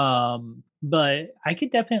 Mm-hmm. But I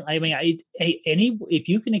could definitely. I mean, if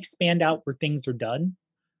you can expand out where things are done,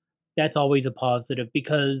 that's always a positive,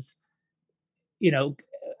 because we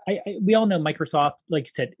all know Microsoft, like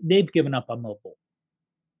you said, they've given up on mobile.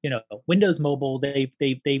 Windows Mobile, they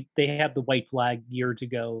have the white flag years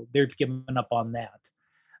ago. They've given up on that.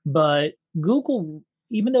 But Google,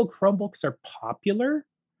 even though Chromebooks are popular,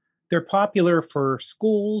 they're popular for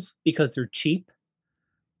schools because they're cheap.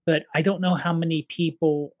 But I don't know how many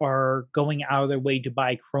people are going out of their way to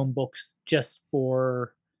buy Chromebooks just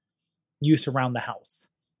for use around the house.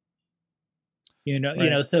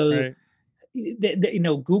 Right.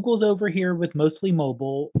 Google's over here with mostly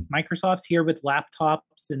mobile. Microsoft's here with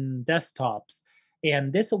laptops and desktops,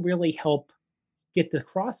 and this will really help get the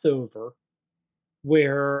crossover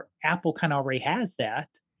where Apple kind of already has that,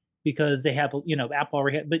 because they have, Apple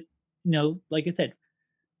already had, but like I said,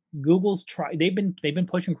 Google's they've been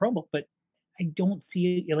pushing Chromebook, but I don't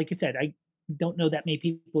see it. Like you said, I don't know that many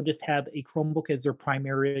people just have a Chromebook as their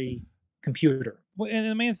primary computer. Well, and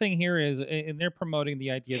the main thing here is, and they're promoting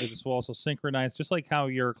the idea that this will also synchronize, just like how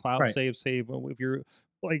your cloud save if you're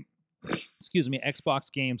like, excuse me,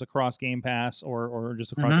 Xbox games across Game Pass or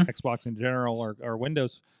just across Xbox in general, or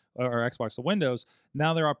Windows, or Xbox to Windows.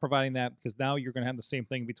 Now they're providing that, because now you're going to have the same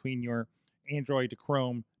thing between your Android to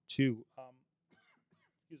Chrome to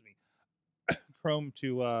Chrome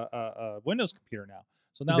to Windows computer now.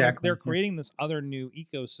 So now they're creating this other new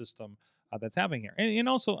ecosystem that's happening here, and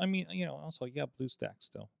also, I mean, also BlueStacks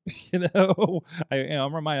still.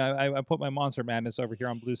 I'm reminded, I put my Monster Madness over here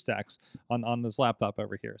on BlueStacks on this laptop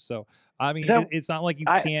over here. So I mean, it's not like you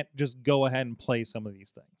can't just go ahead and play some of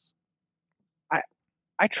these things.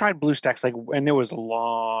 I tried BlueStacks, and it was a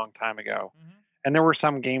long time ago, and there were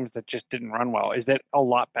some games that just didn't run well. Is that a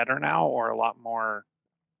lot better now, or a lot more?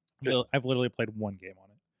 I've literally played one game on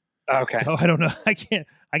it. Okay. So I don't know. I can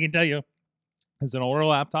tell you, it's an older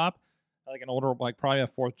laptop, like an older, probably a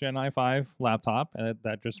 4th gen i5 laptop, and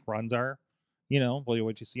that just runs our,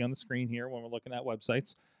 what you see on the screen here when we're looking at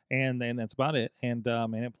websites, and then that's about it. And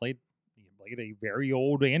it played a very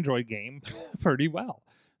old Android game pretty well.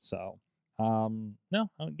 So no,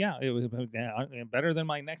 it was better than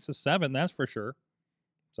my Nexus 7, that's for sure.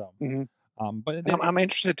 So but I'm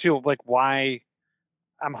interested too, why.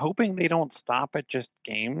 I'm hoping they don't stop at just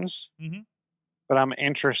games, but I'm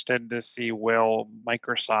interested to see, will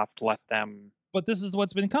Microsoft let them. But this is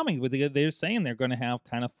what's been coming. They're saying they're going to have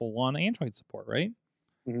kind of full-on Android support, right?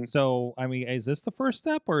 So, I mean, is this the first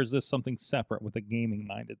step, or is this something separate with a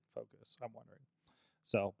gaming-minded focus? I'm wondering.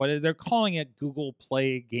 So, but they're calling it Google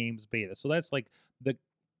Play Games Beta. So that's like the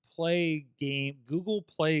Google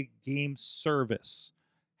Play Game Service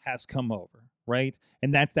has come over, right?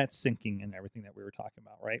 And that's that syncing and everything that we were talking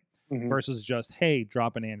about, right? Versus just, hey,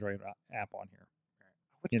 drop an Android app on here.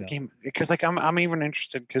 What's the game? Because I'm even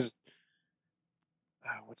interested, because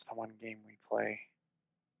what's the one game we play?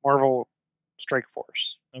 Marvel Strike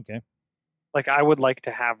Force. Okay. I would like to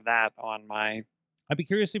have that on my. I'd be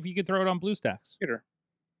curious if you could throw it on BlueStacks. Computer.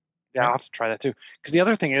 Yeah, I'll have to try that too. Because the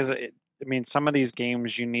other thing is, some of these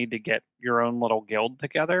games you need to get your own little guild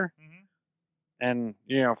together. And,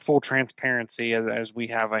 full transparency, as we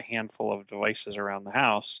have a handful of devices around the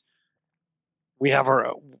house, we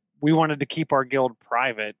wanted to keep our guild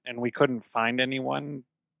private, and we couldn't find anyone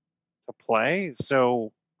to play.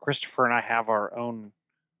 So Christopher and I have our own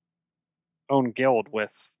guild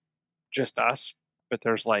with just us, but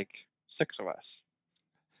there's 6 of us.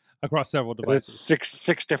 Across several devices. It's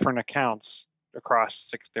six different accounts across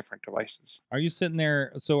 6 different devices. Are you sitting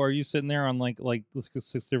there? So are you sitting there on like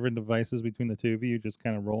 6 different devices between the two of you, just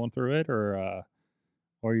kind of rolling through it, or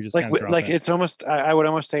you just it's almost? I would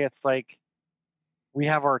almost say it's we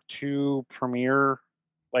have our 2 premier,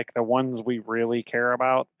 the ones we really care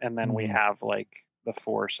about, and then we have the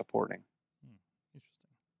 4 supporting. Interesting.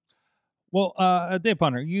 Well, Dave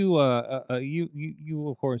Punter, you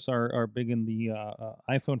of course are big in the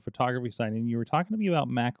iPhone photography side, and you were talking to me about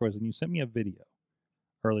macros, and you sent me a video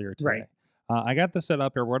earlier today. Right. I got this set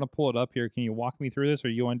up here. We're going to pull it up here. Can you walk me through this, or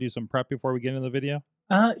you want to do some prep before we get into the video?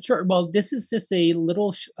 Sure. Well, this is just a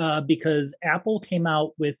little because Apple came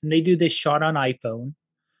out with, and they do this shot on iPhone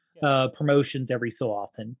promotions every so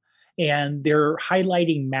often. and they're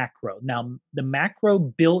highlighting macro. Now, the macro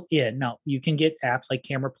built in, now you can get apps like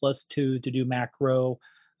Camera Plus 2 to do macro.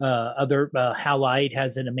 Halide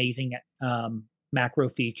has an amazing macro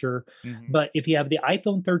feature. Mm-hmm. But if you have the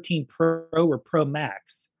iPhone 13 Pro or Pro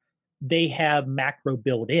Max, they have macro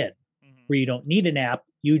built in where you don't need an app.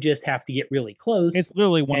 You just have to get really close. It's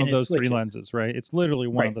literally one and of it those three switches. lenses, right? It's literally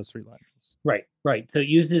one of those three lenses. Right. So it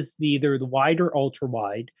uses either the wide or ultra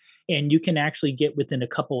wide, and you can actually get within a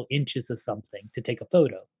couple inches of something to take a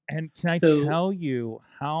photo. And can I tell you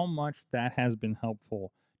how much that has been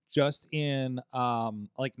helpful just in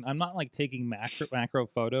like, I'm not like taking macro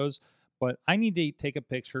photos, but I need to take a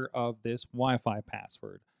picture of this Wi-Fi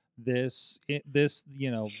password, this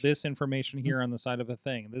this information here on the side of a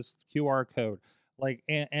thing, this QR code, like,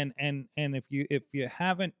 and if you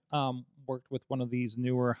haven't worked with one of these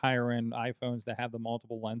newer higher end iPhones that have the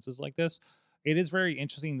multiple lenses like this, it is very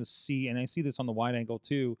interesting to see, and I see this on the wide angle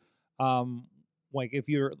too. Like if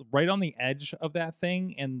you're right on the edge of that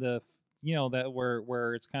thing and the that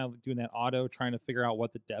where it's kind of doing that auto trying to figure out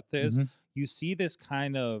what the depth is, you see this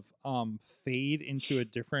kind of fade into a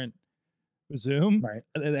different zoom, right?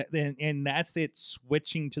 And that's it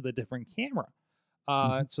switching to the different camera.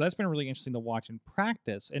 So that's been really interesting to watch in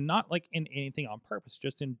practice, and not like in anything on purpose,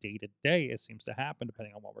 just in day to day. It seems to happen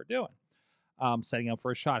depending on what we're doing. Setting up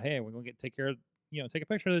for a shot. Hey, we're gonna take care of, take a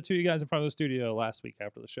picture of the two of you guys in front of the studio last week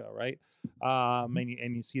after the show, right?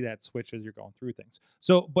 And you see that switch as you're going through things.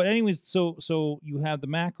 So, but anyways, so you have the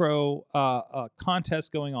macro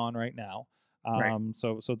contest going on right now.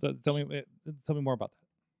 So tell me more about that.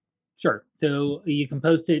 Sure. So you can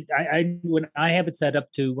post it. When I have it set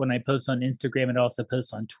up to when I post on Instagram, and also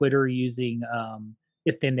post on Twitter using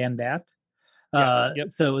if then that.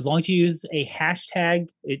 So as long as you use a hashtag,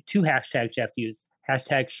 two hashtags you have to use: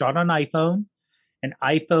 hashtag shot on iPhone and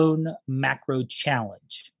iPhone macro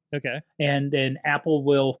challenge. Okay. And then Apple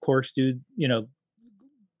will, of course, do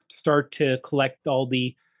start to collect all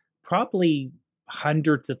the probably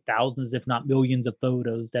hundreds of thousands, if not millions, of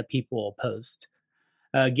photos that people will post.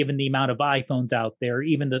 Given the amount of iPhones out there,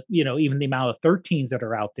 even the amount of 13s that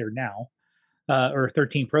are out there now, or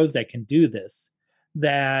 13 Pros that can do this,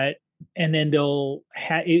 and then they'll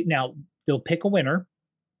pick a winner.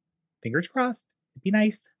 Fingers crossed. It'd be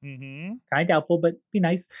nice. Mm-hmm. Kind of doubtful, but be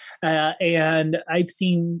nice. And I've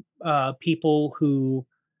seen people who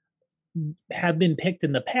have been picked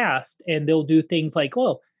in the past, and they'll do things like,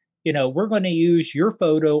 well, we're going to use your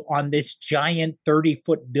photo on this giant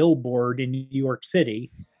 30-foot billboard in New York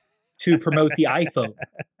City to promote the iPhone.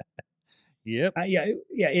 Yep.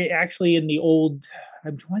 It actually, in the old,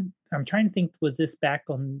 I'm trying to think, was this back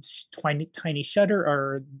on Tiny Shutter,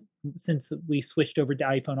 or since we switched over to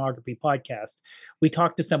iPhoneography podcast, we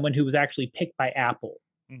talked to someone who was actually picked by Apple,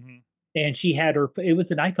 and she had it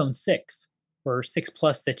was an iPhone 6 or 6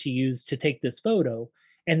 Plus that she used to take this photo.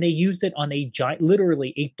 And they used it on a giant,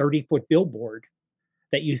 literally a 30-foot billboard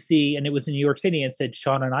that you see. And it was in New York City, and said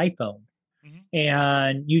shot on iPhone.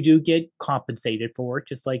 And you do get compensated for it,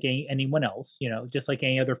 just like anyone else, just like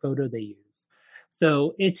any other photo they use.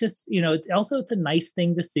 So it's just, it's a nice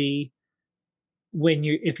thing to see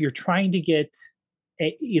if you're trying to get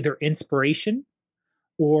either inspiration,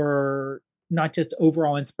 or not just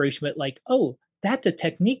overall inspiration, but like, oh, that's a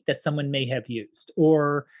technique that someone may have used,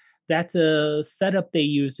 or that's a setup they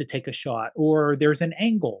use to take a shot, or there's an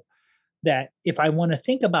angle that, if I want to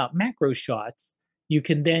think about macro shots, you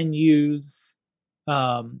can then use,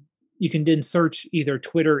 you can then search either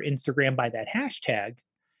Twitter, Instagram by that hashtag,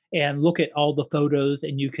 and look at all the photos,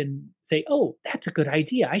 and you can say, oh, that's a good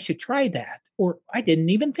idea. I should try that. Or I didn't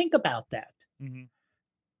even think about that.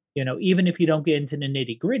 Even if you don't get into the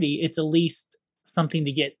nitty gritty, it's at least something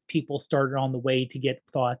to get people started on the way to get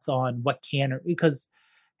thoughts on because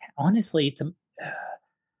honestly,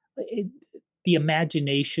 the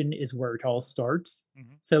imagination is where it all starts.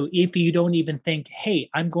 So if you don't even think, hey,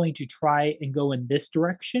 I'm going to try and go in this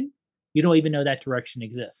direction, you don't even know that direction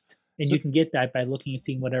exists. And you can get that by looking and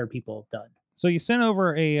seeing what other people have done. So you sent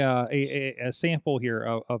over a sample here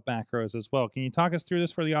of macros as well. Can you talk us through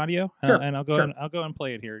this for the audio? Sure. And I'll go and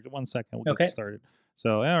play it here. 1 second. We'll get started.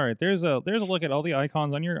 So all right, there's a look at all the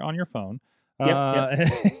icons on your phone.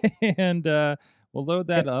 And we'll load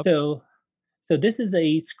that up. So this is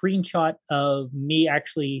a screenshot of me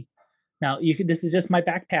actually. Now this is just my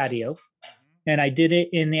back patio, and I did it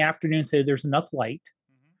in the afternoon, so there's enough light.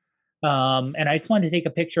 And I just wanted to take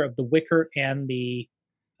a picture of the wicker and the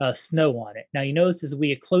snow on it. Now you notice as we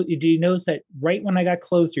had close, do you notice that right when I got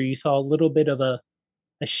closer, you saw a little bit of a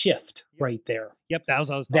shift right there? Yep, that was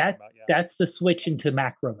what I was talking about. Yeah. That's the switch into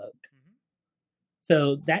macro mode.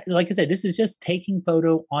 So that, like I said, this is just taking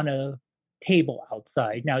photo on a table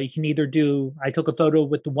outside. Now you can either do, I took a photo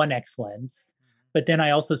with the 1X lens, but then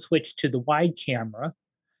I also switched to the wide camera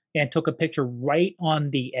and took a picture right on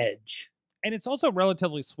the edge. And it's also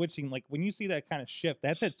relatively switching. Like when you see that kind of shift,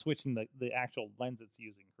 that's it switching the actual lens it's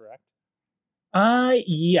using, correct?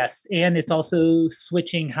 Yes, and it's also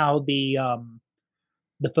switching how the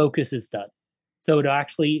focus is done. So it'll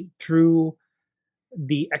actually through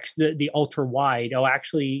the ultra wide, it'll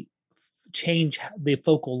actually change the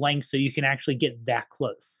focal length so you can actually get that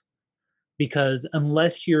close. Because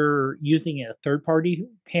unless you're using a third party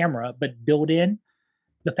camera but built in,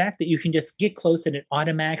 the fact that you can just get close and it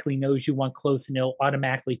automatically knows you want close and it'll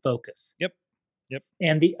automatically focus. Yep. Yep.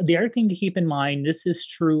 And the other thing to keep in mind, this is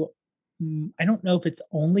true. I don't know if it's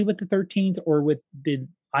only with the 13th or with the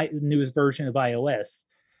newest version of iOS.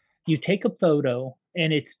 You take a photo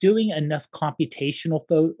and it's doing enough computational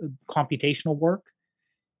work.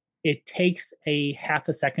 It takes a half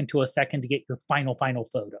a second to a second to get your final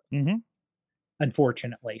photo. Mm-hmm.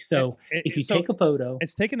 Unfortunately, so if you take a photo,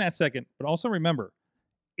 it's taking that second, but also remember,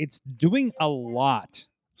 it's doing a lot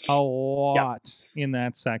in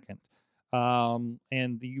that second.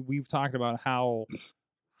 And we've talked about how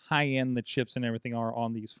high end the chips and everything are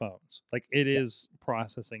on these phones. Like it is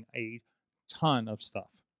processing a ton of stuff.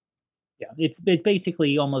 Yeah, it's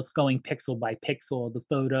basically almost going pixel by pixel of the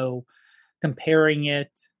photo, comparing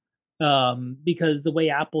it. Because the way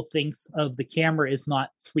Apple thinks of the camera is not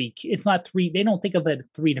three. It's not three. They don't think of it as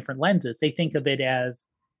 3 different lenses. They think of it as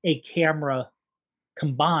a camera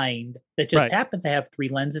combined that just happens to have 3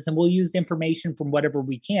 lenses, and we'll use information from whatever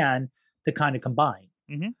we can to kind of combine.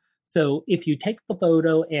 Mm-hmm. So if you take the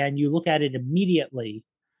photo and you look at it immediately,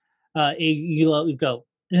 you go,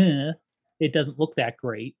 it doesn't look that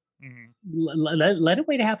great. Mm-hmm. Let it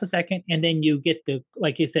wait a half a second, and then you get the,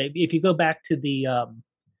 like you said, if you go back to the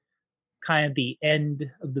kind of the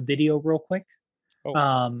end of the video real quick. Hold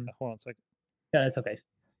on a second. Yeah, that's okay.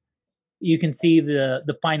 You can see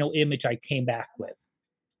the final image I came back with.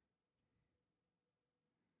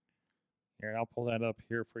 Here, I'll pull that up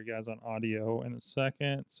here for you guys on audio in a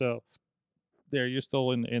second. So there, you're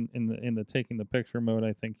still in the taking the picture mode,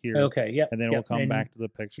 I think, here. Okay, yeah. And then we'll come back to the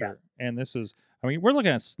picture. Yeah. And this is, I mean, we're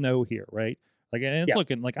looking at snow here, right? Like, and it's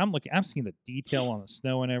looking like I'm seeing the detail on the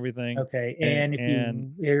snow and everything. Okay, and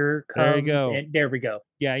here comes, there you go. And there we go.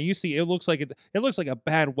 Yeah, you see, it looks like a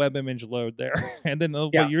bad web image load there, and then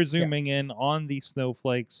when you're zooming in on these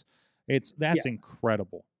snowflakes, that's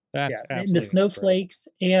incredible. That's absolutely and the snowflakes,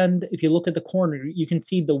 incredible. And if you look at the corner, you can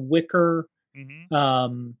see the wicker,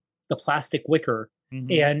 the plastic wicker,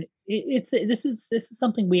 and this is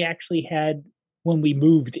something we actually had when we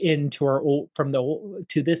moved into our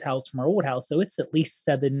to this house from our old house. So it's at least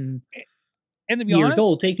 7 and to be years honest,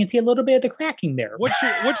 old. So you can see a little bit of the cracking there. What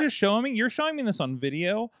you're showing me, you're showing me this on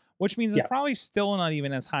video, which means it's probably still not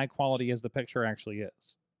even as high quality as the picture actually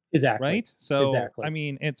is. Exactly. Right. So I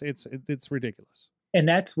mean, it's ridiculous. And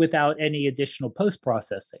that's without any additional post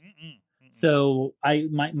processing. So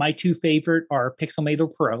my 2 favorite are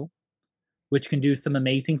Pixelmator Pro, which can do some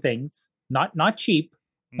amazing things. Not cheap.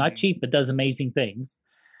 Not cheap, but does amazing things.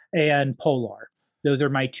 And Polar. Those are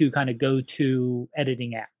my 2 kind of go-to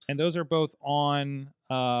editing apps. And those are both on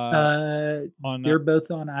they're both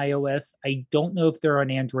on iOS. I don't know if they're on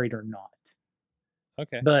Android or not.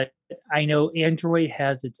 Okay. But I know Android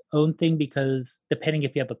has its own thing, because depending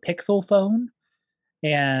if you have a Pixel phone,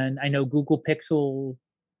 and I know Google Pixel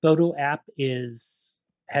Photo app has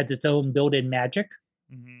its own built-in magic,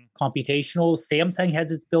 computational. Samsung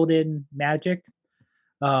has its built-in magic.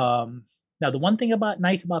 Now, the one thing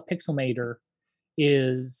nice about Pixelmator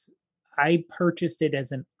is I purchased it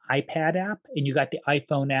as an iPad app, and you got the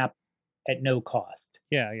iPhone app at no cost.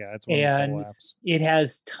 Yeah, it's one of the apps. It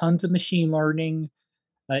has tons of machine learning.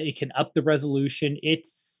 It can up the resolution.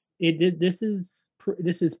 This is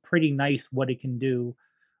pretty nice what it can do,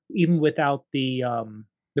 even without the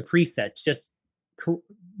presets. Just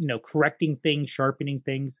correcting things, sharpening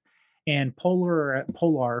things. And Polar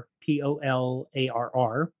Polarr.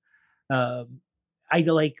 I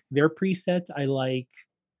like their presets. I like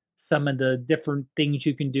some of the different things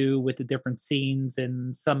you can do with the different scenes,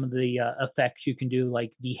 and some of the effects you can do,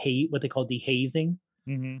 like what they call dehazing.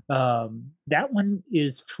 That one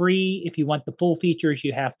is free. If you want the full features,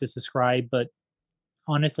 you have to subscribe. But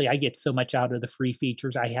honestly, I get so much out of the free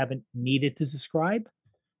features, I haven't needed to subscribe.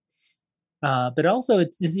 But also,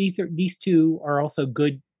 these 2 are also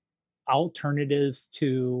good alternatives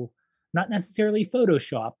to not necessarily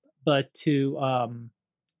Photoshop, but to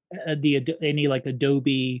any like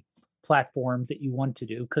Adobe platforms that you want to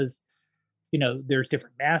do. Because there's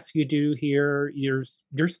different masks you do here.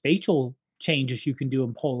 There's facial changes you can do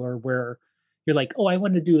in Polar where you're like, oh, I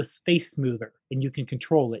want to do a face smoother, and you can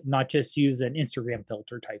control it, not just use an Instagram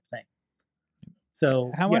filter type thing.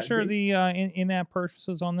 So How yeah, much are the in-app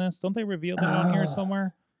purchases on this? Don't they reveal that on here uh,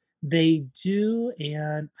 somewhere? they do,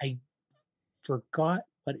 and I forgot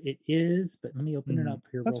what it is, but let me open it up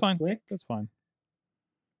here That's real fine. quick. That's fine.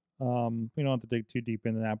 We don't have to dig too deep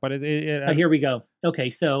into that, but Here we go.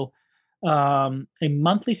 Okay, so a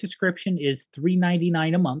monthly subscription is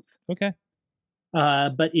 $3.99 a month. okay.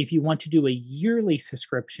 But if you want to do a yearly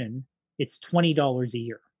subscription, it's $20 a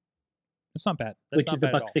year, It's not bad. That's which not is a bad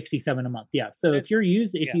at buck all. 67 a month. Yeah. So It- if you're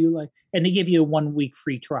using, if yeah. you like, and they give you a 1 week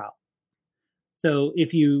free trial. So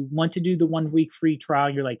if you want to do the 1 week free trial,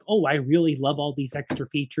 you're like, oh, I really love all these extra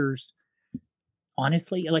features.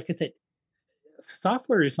 Honestly, like I said,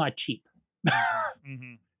 software is not cheap.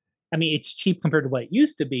 Mhm. I mean, it's cheap compared to what it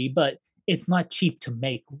used to be, but it's not cheap to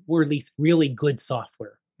make, or at least really good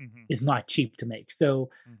software Mhm. is not cheap to make. So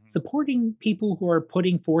Mhm. supporting people who are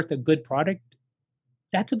putting forth a good product,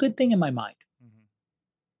 that's a good thing in my mind. Mhm.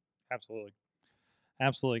 Absolutely.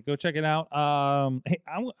 Absolutely. Go check it out. Hey,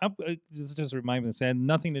 this just reminded me, this had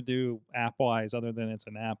nothing to do app wise other than it's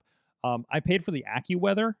an app. I paid for the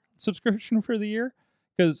AccuWeather subscription for the year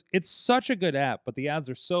because it's such a good app, but the ads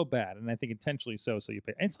are so bad, and I think intentionally so. So you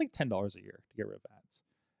pay. It's like $10 a year to get rid of ads.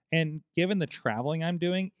 And given the traveling I'm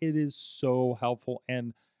doing, it is so helpful,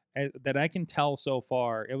 and that I can tell so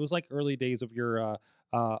far. It was like early days of your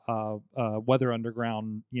Weather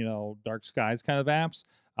Underground, Dark Skies kind of apps.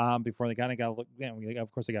 Before they kind of got,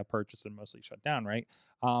 of course, they got purchased and mostly shut down, right?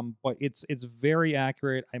 But it's very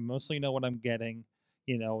accurate. I mostly know what I'm getting.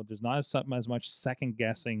 There's not as much second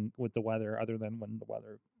guessing with the weather, other than when the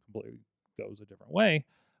weather completely goes a different way.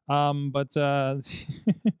 But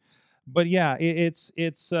but yeah, it's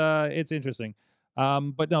interesting.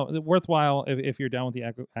 But no, worthwhile if you're down with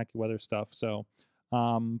the AccuWeather stuff. So,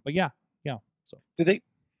 but yeah. So Do they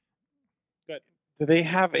good. do they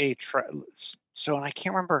have a so, and I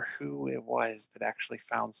can't remember who it was that actually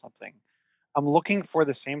found something. I'm looking for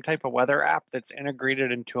the same type of weather app that's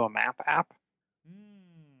integrated into a map app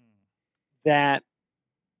that,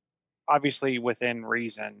 obviously within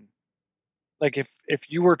reason, like if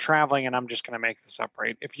you were traveling, and I'm just going to make this up,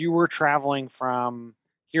 right? If you were traveling from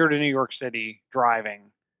here to New York City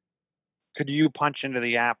driving, could you punch into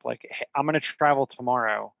the app like, hey, I'm going to travel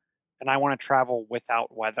tomorrow and I want to travel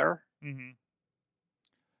without weather? Mm-hmm.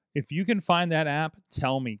 If you can find that app,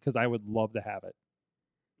 tell me, because I would love to have it.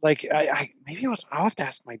 Like I maybe it was, I'll have to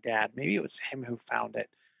ask my dad. Maybe it was him who found it.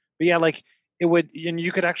 But yeah, like it would, and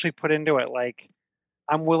you could actually put into it like,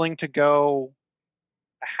 I'm willing to go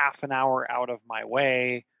a half an hour out of my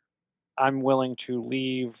way. I'm willing to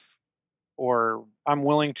leave, or I'm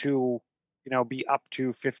willing to, be up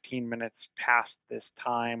to 15 minutes past this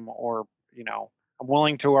time, or, I'm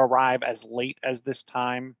willing to arrive as late as this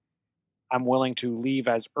time. I'm willing to leave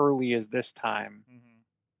as early as this time.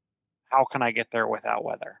 How can I get there without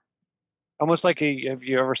weather? Almost like if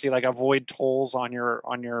you ever see like avoid tolls on your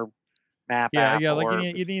map app, Yeah, like or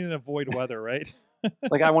you need to avoid weather, right?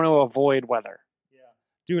 like I want to avoid weather.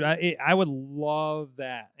 Dude, I would love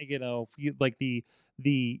that. Like the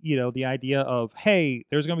idea of, hey,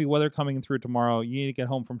 there's gonna be weather coming through tomorrow. You need to get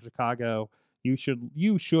home from Chicago. You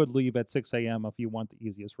should leave at 6 a.m. if you want the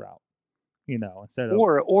easiest route. Instead of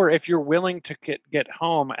Or if you're willing to get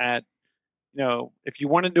home at, if you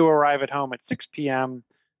wanted to arrive at home at 6 p.m.,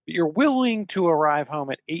 but you're willing to arrive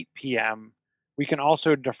home at 8 p.m., we can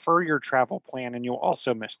also defer your travel plan and you'll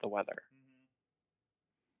also miss the weather.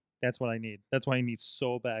 That's what I need. That's what I need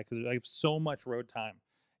so bad, because I have so much road time,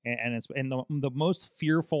 and the most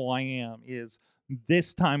fearful I am is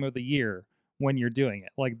this time of the year when you're doing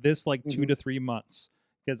it, like this, like 2 to 3 months,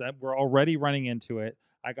 because we're already running into it.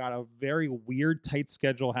 I got a very weird tight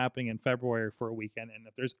schedule happening in February for a weekend, and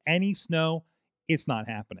if there's any snow, it's not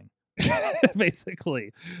happening,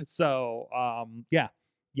 basically. So yeah,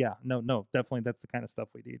 no, definitely that's the kind of stuff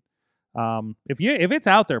we need. If it's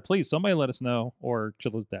out there, please somebody let us know, or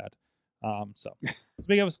Chilla's dad. So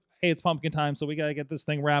speaking of, hey, it's pumpkin time, so we gotta get this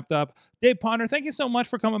thing wrapped up. Dave Ponder, thank you so much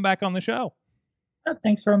for coming back on the show.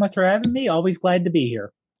 Thanks very much for having me. Always glad to be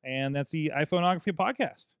here. And that's the iPhoneography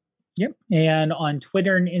podcast. Yep. And on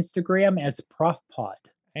Twitter and Instagram as ProfPod.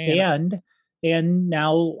 And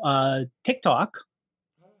now TikTok.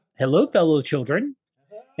 Hello, fellow children,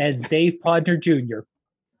 as Dave Podner Jr.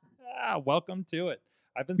 Welcome to it.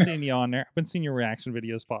 I've been seeing you on there. I've been seeing your reaction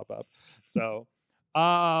videos pop up. So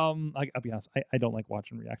I'll be honest, I don't like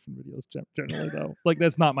watching reaction videos generally, though. Like,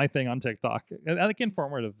 that's not my thing on TikTok. I like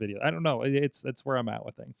informative video. I don't know. It's where I'm at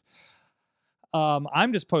with things.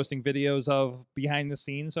 I'm just posting videos of behind the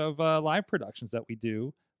scenes of live productions that we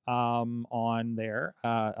do on there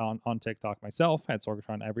on TikTok myself at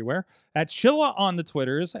Sorgatron everywhere, at Chilla on the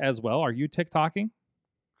Twitters as well. Are you TikToking?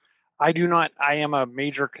 I do not. I am a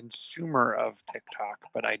major consumer of TikTok,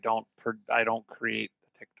 but I don't create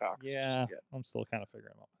the TikToks. Yeah, I'm still kind of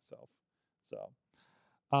figuring it out myself. So,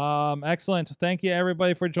 excellent. Thank you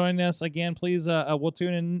everybody for joining us again. Please, we'll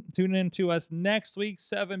tune in to us next week,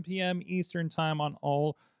 7 p.m. Eastern time on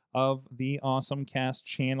all of the Awesome Cast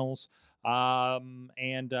channels.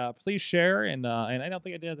 And please share. And I don't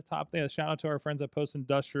think I did at the top there. Shout out to our friends at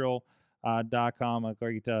postindustrial.com, a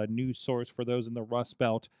great news source for those in the Rust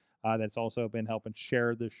Belt. That's also been helping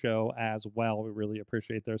share the show as well. We really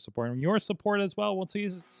appreciate their support and your support as well. We'll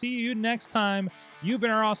see you next time. You've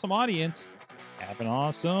been our awesome audience. Have an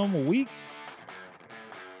awesome week.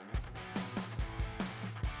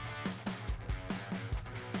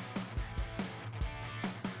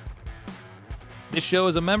 This show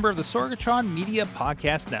is a member of the Sorgatron Media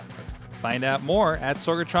Podcast Network. Find out more at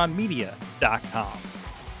sorgatronmedia.com.